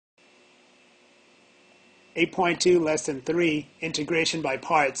8.2 Lesson 3, Integration by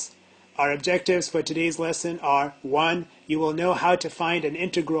Parts. Our objectives for today's lesson are: 1. You will know how to find an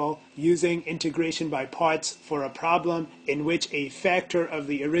integral using integration by parts for a problem in which a factor of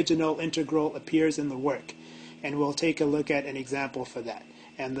the original integral appears in the work. And we'll take a look at an example for that.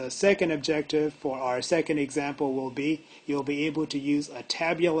 And the second objective for our second example will be you'll be able to use a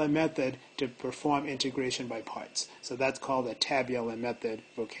tabular method to perform integration by parts. So that's called a tabular method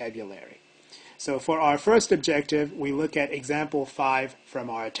vocabulary. So for our first objective, we look at example 5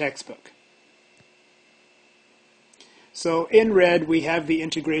 from our textbook. So in red, we have the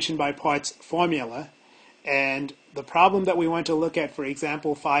integration by parts formula. And the problem that we want to look at for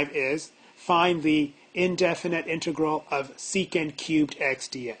example 5 is find the indefinite integral of secant cubed x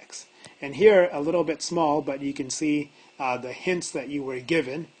dx. And here, a little bit small, but you can see the hints that you were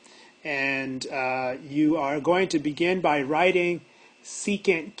given. And you are going to begin by writing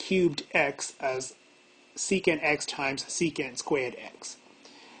secant cubed x as secant x times secant squared x.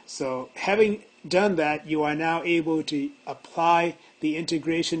 So having done that, you are now able to apply the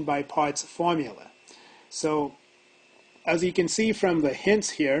integration by parts formula. So as you can see from the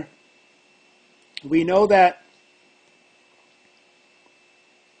hints here, we know that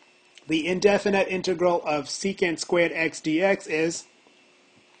the indefinite integral of secant squared x dx is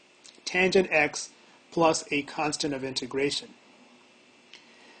tangent x plus a constant of integration.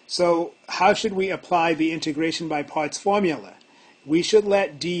 So how should we apply the integration by parts formula? We should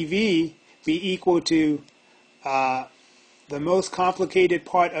let dv be equal to the most complicated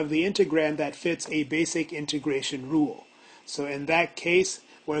part of the integrand that fits a basic integration rule. So in that case,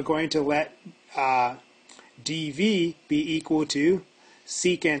 we're going to let dv be equal to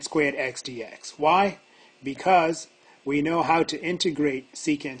secant squared x dx. Why? Because we know how to integrate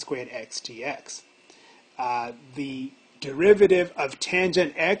secant squared x dx. The derivative of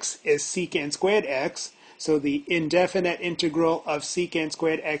tangent x is secant squared x, so the indefinite integral of secant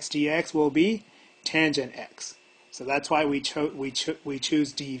squared x dx will be tangent x. So that's why we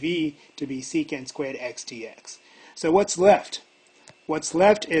choose dv to be secant squared x dx. So what's left? What's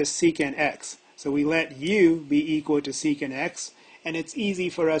left is secant x. So we let u be equal to secant x, and it's easy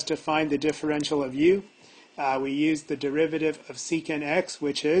for us to find the differential of u. We use the derivative of secant x,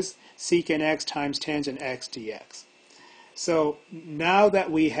 which is secant x times tangent x dx. So now that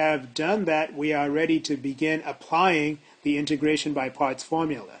we have done that, we are ready to begin applying the integration by parts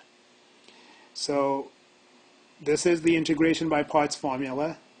formula. So this is the integration by parts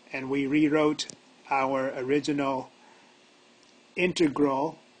formula, and we rewrote our original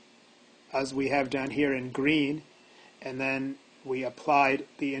integral as we have done here in green, and then we applied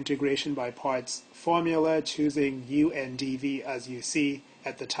the integration by parts formula, choosing u and dv as you see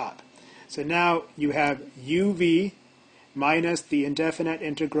at the top. So now you have uv minus the indefinite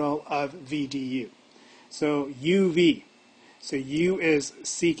integral of v du. So uv, so u is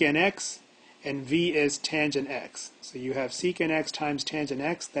secant x and v is tangent x. So you have secant x times tangent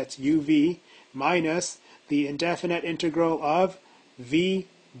x, that's uv, minus the indefinite integral of v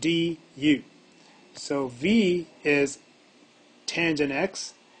du. So v is tangent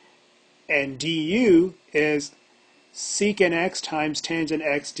x and du is secant x times tangent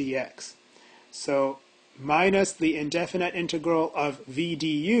x dx. So minus the indefinite integral of v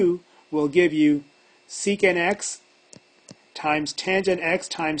du will give you secant x times tangent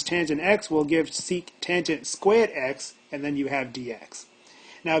x will give tangent squared x, and then you have dx.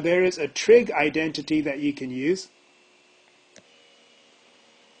 Now there is a trig identity that you can use.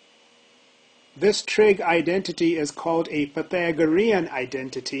 This trig identity is called a Pythagorean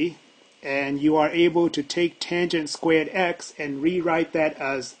identity, and you are able to take tangent squared x and rewrite that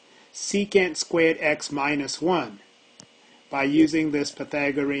as secant squared x minus 1 by using this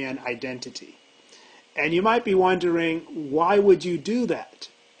Pythagorean identity. And you might be wondering, why would you do that?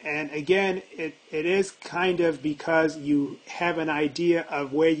 And again, it is kind of because you have an idea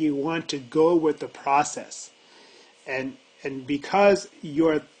of where you want to go with the process. And because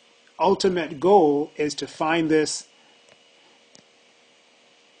your ultimate goal is to find this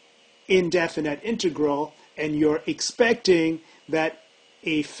indefinite integral, and you're expecting that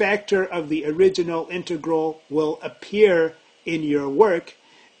a factor of the original integral will appear in your work,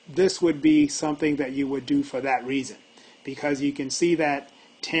 this would be something that you would do for that reason. Because you can see that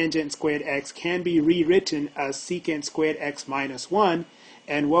tangent squared x can be rewritten as secant squared x minus 1,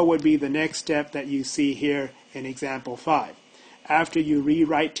 and what would be the next step that you see here in example 5? After you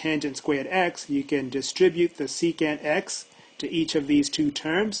rewrite tangent squared x, you can distribute the secant x to each of these two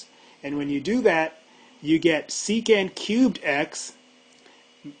terms, and when you do that, you get secant cubed x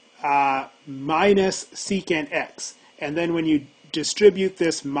minus secant x. And then when you distribute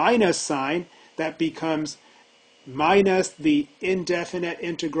this minus sign, that becomes minus the indefinite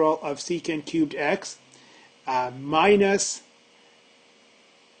integral of secant cubed x minus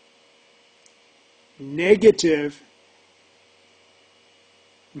negative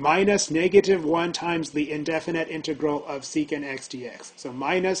 1 times the indefinite integral of secant x dx. So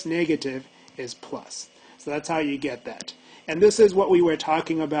minus negative is plus. So that's how you get that. And this is what we were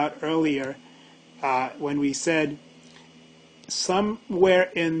talking about earlier when we said somewhere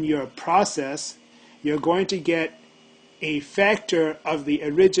in your process you're going to get a factor of the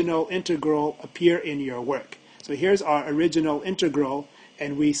original integral appear in your work. So here's our original integral,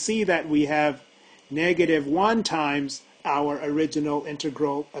 and we see that we have negative 1 times our original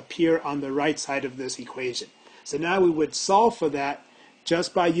integral appear on the right side of this equation. So now we would solve for that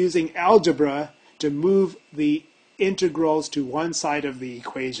just by using algebra to move the integrals to one side of the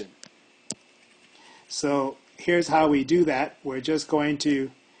equation. So here's how we do that. We're just going to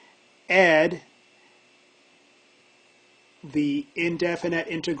add the indefinite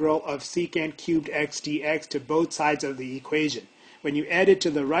integral of secant cubed x dx to both sides of the equation. When you add it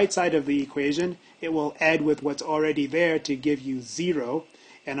to the right side of the equation, it will add with what's already there to give you 0.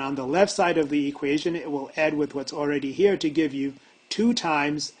 And on the left side of the equation, it will add with what's already here to give you 2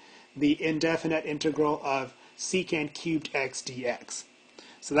 times the indefinite integral of secant cubed x dx.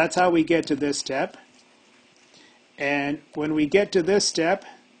 So that's how we get to this step. And when we get to this step,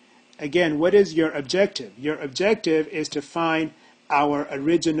 again, what is your objective? Your objective is to find our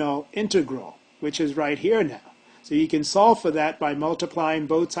original integral, which is right here now. So you can solve for that by multiplying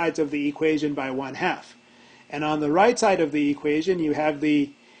both sides of the equation by 1/2. And on the right side of the equation, you have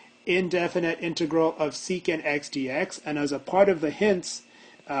the indefinite integral of secant x dx. And as a part of the hints,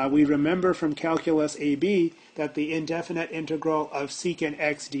 we remember from calculus AB that the indefinite integral of secant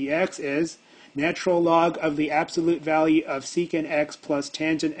x dx is natural log of the absolute value of secant x plus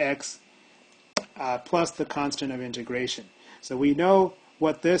tangent x plus the constant of integration. So we know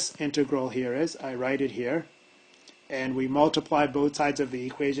what this integral here is. I write it here. And we multiply both sides of the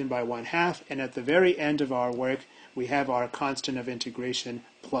equation by 1/2, and at the very end of our work, we have our constant of integration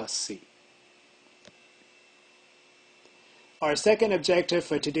plus c. Our second objective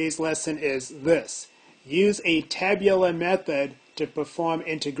for today's lesson is this: use a tabular method to perform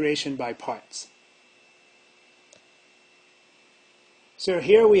integration by parts. So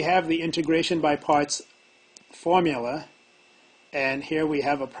here we have the integration by parts formula, and here we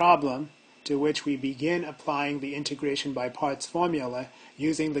have a problem to which we begin applying the integration by parts formula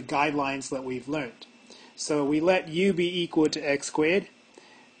using the guidelines that we've learned. So we let u be equal to x squared,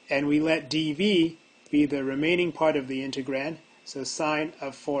 and we let dv be the remaining part of the integrand, so sine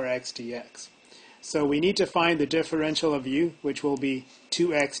of 4x dx. So we need to find the differential of u, which will be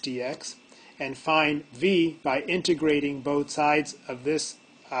 2x dx, and find v by integrating both sides of this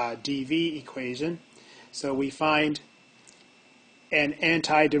dv equation. So we find an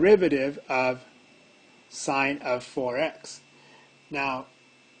antiderivative of sine of 4x. Now,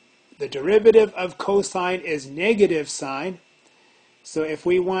 the derivative of cosine is negative sine, so if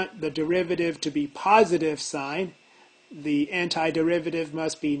we want the derivative to be positive sine, the antiderivative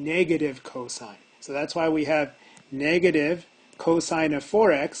must be negative cosine. So that's why we have negative cosine of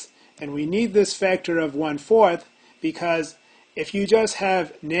 4x, and we need this factor of 1/4 because if you just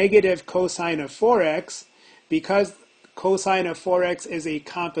have negative cosine of 4x, because cosine of 4x is a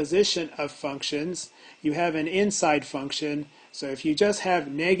composition of functions, you have an inside function. So if you just have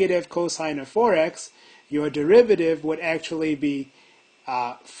negative cosine of 4x, your derivative would actually be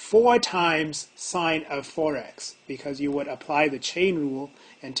 4 times sine of 4x, because you would apply the chain rule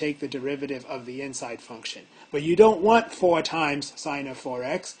and take the derivative of the inside function. But you don't want 4 times sine of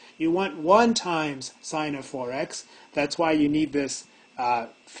 4x. You want 1 times sine of 4x. That's why you need this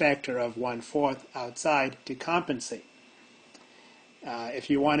factor of 1/4 outside to compensate. If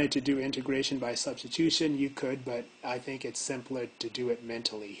you wanted to do integration by substitution, you could, but I think it's simpler to do it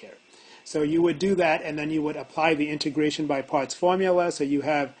mentally here. So you would do that, and then you would apply the integration by parts formula. So you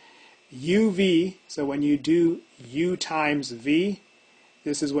have uv, so when you do u times v,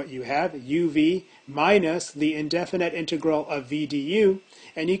 this is what you have, uv minus the indefinite integral of v du,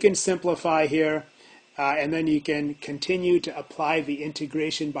 and you can simplify here, and then you can continue to apply the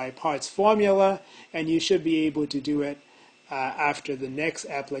integration by parts formula, and you should be able to do it after the next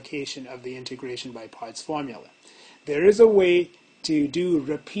application of the integration by parts formula. There is a way to do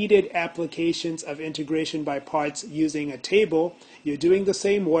repeated applications of integration by parts using a table. You're doing the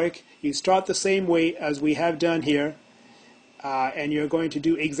same work. You start the same way as we have done here, and you're going to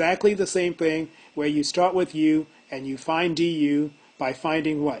do exactly the same thing where you start with u and you find du by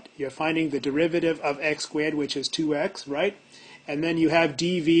finding what? You're finding the derivative of x squared, which is 2x, right? and then you have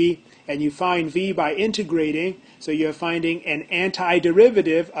dv, and you find v by integrating, so you're finding an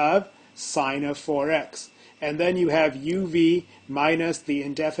antiderivative of sine of 4x. And then you have uv minus the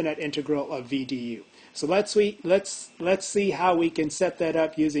indefinite integral of v du. So let's see how we can set that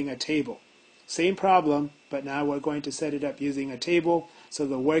up using a table. Same problem, but now we're going to set it up using a table so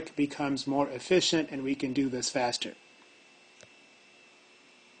the work becomes more efficient and we can do this faster.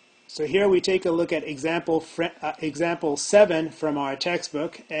 So here we take a look at example 7 from our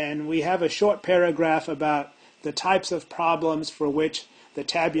textbook, and we have a short paragraph about the types of problems for which the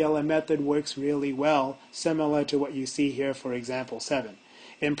tabular method works really well, similar to what you see here for example 7.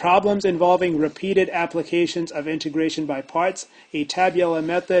 In problems involving repeated applications of integration by parts, a tabular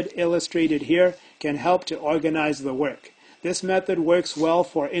method illustrated here can help to organize the work. This method works well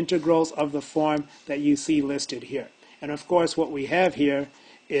for integrals of the form that you see listed here. And of course what we have here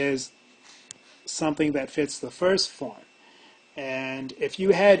is something that fits the first form. And if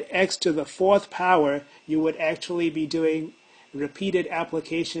you had x to the 4th power, you would actually be doing repeated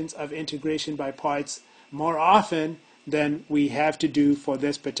applications of integration by parts more often than we have to do for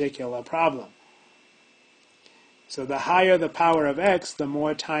this particular problem. So the higher the power of x, the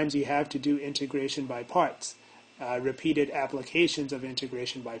more times you have to do integration by parts, repeated applications of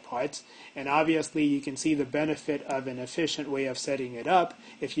integration by parts. And obviously you can see the benefit of an efficient way of setting it up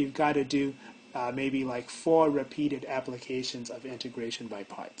if you've got to do maybe like 4 repeated applications of integration by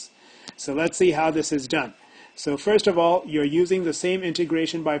parts. So let's see how this is done. So first of all, you're using the same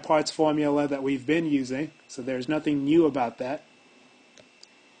integration by parts formula that we've been using, so there's nothing new about that.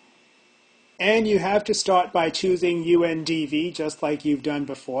 And you have to start by choosing u and dv, just like you've done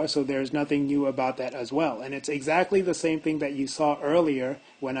before, so there's nothing new about that as well. And it's exactly the same thing that you saw earlier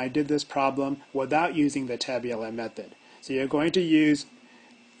when I did this problem without using the tabular method. So you're going to use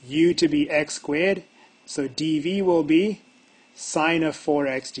u to be x squared, so dv will be sine of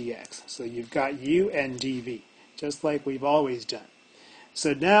 4x dx. So you've got u and dv, just like we've always done.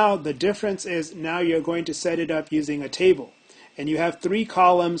 So now the difference is now you're going to set it up using a table. And you have 3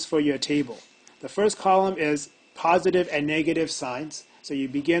 columns for your table. The first column is positive and negative signs. So you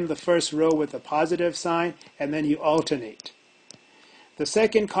begin the first row with a positive sign, and then you alternate. The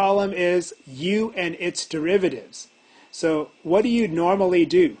second column is u and its derivatives. So what do you normally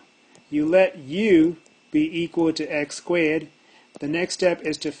do? You let u be equal to x squared. The next step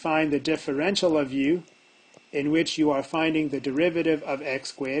is to find the differential of u, in which you are finding the derivative of x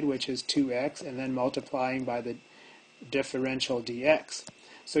squared, which is 2x, and then multiplying by the differential dx.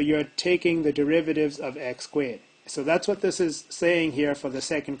 So you're taking the derivatives of x squared. So that's what this is saying here for the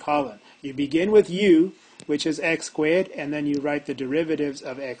second column. You begin with u, which is x squared, and then you write the derivatives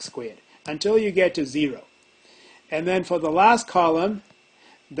of x squared until you get to 0. And then for the last column,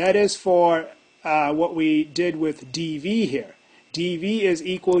 that is for what we did with dv here. dv is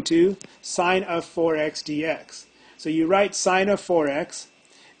equal to sine of 4x dx. So you write sine of 4x,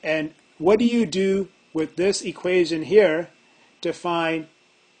 and what do you do with this equation here to find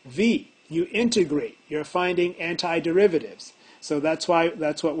v? You integrate. You're finding antiderivatives. So that's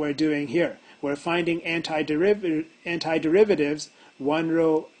what we're doing here. We're finding antiderivatives one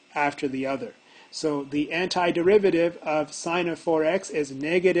row after the other. So the antiderivative of sine of 4x is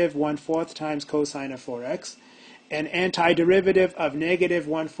negative 1/4 times cosine of 4x. An antiderivative of negative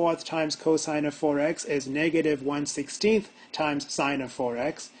 1/4 times cosine of 4x is negative 1/16 times sine of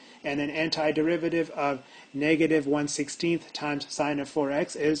 4x. And an antiderivative of negative 1/16 times sine of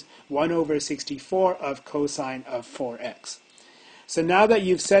 4x is 1/64 of cosine of 4x. So now that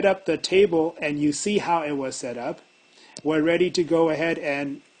you've set up the table and you see how it was set up, we're ready to go ahead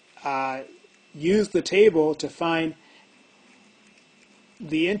and use the table to find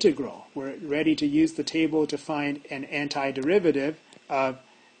the integral. We're ready to use the table to find an antiderivative of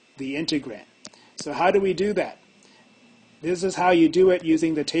the integrand. So how do we do that? This is how you do it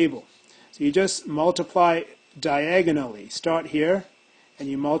using the table. So you just multiply diagonally. Start here, and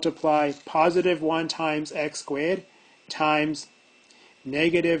you multiply positive 1 times x squared times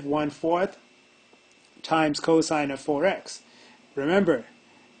negative 1/4 times cosine of 4x. Remember,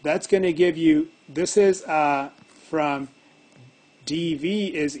 that's going to give you, this is from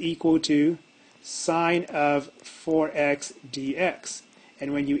dv is equal to sine of 4x dx.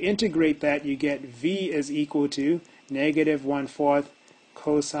 And when you integrate that, you get v is equal to negative 1/4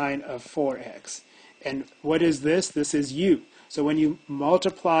 cosine of 4x. And what is this? This is u. So when you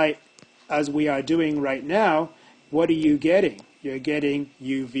multiply, as we are doing right now, what are you getting? You're getting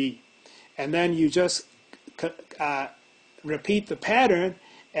uv. And then you just repeat the pattern,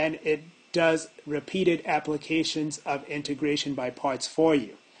 and it does repeated applications of integration by parts for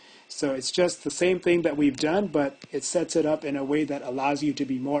you. So it's just the same thing that we've done, but it sets it up in a way that allows you to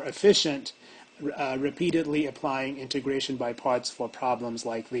be more efficient, repeatedly applying integration by parts for problems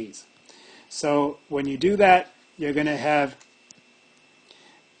like these. So when you do that, you're going to have,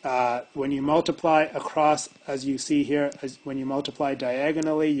 when you multiply across, as you see here, when you multiply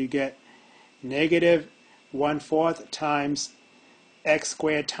diagonally, you get negative 1/4 times x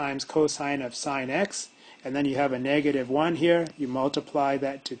squared times cosine of sine x. And then you have a negative 1 here. You multiply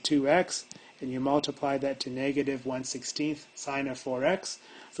that to 2x, and you multiply that to negative 1/16 sine of 4x.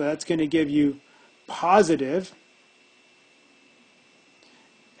 So that's going to give you positive.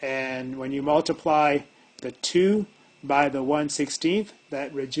 And when you multiply the 2 by the 1/16,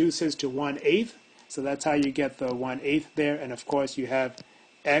 that reduces to 1/8. So that's how you get the 1/8 there. And of course, you have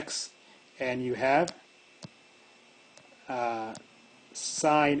x, and you have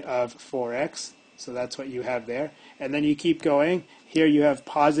sine of 4x. So that's what you have there. And then you keep going. Here you have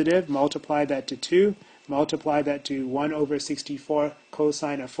positive. Multiply that to 2. Multiply that to 1/64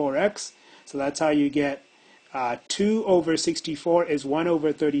 cosine of 4x. So that's how you get 2/64 is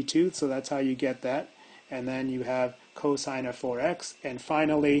 1/32. So that's how you get that. And then you have cosine of 4x. And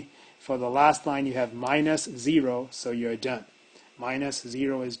finally, for the last line, you have minus 0. So you're done. Minus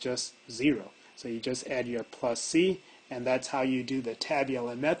 0 is just 0. So you just add your plus c. And that's how you do the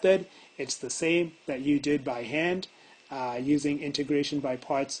tabular method. It's the same that you did by hand, using integration by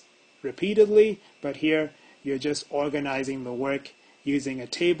parts repeatedly, but here you're just organizing the work using a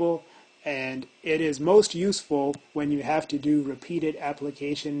table, and it is most useful when you have to do repeated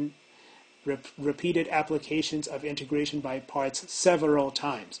applications of integration by parts several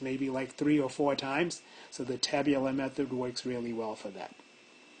times, maybe like 3 or 4 times. So the tabular method works really well for that.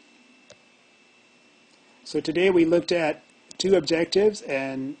 So today we looked at 2 objectives,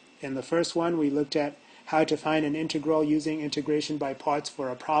 and in the first one we looked at how to find an integral using integration by parts for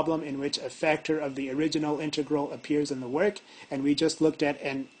a problem in which a factor of the original integral appears in the work, and we just looked at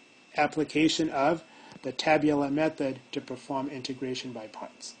an application of the tabular method to perform integration by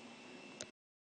parts.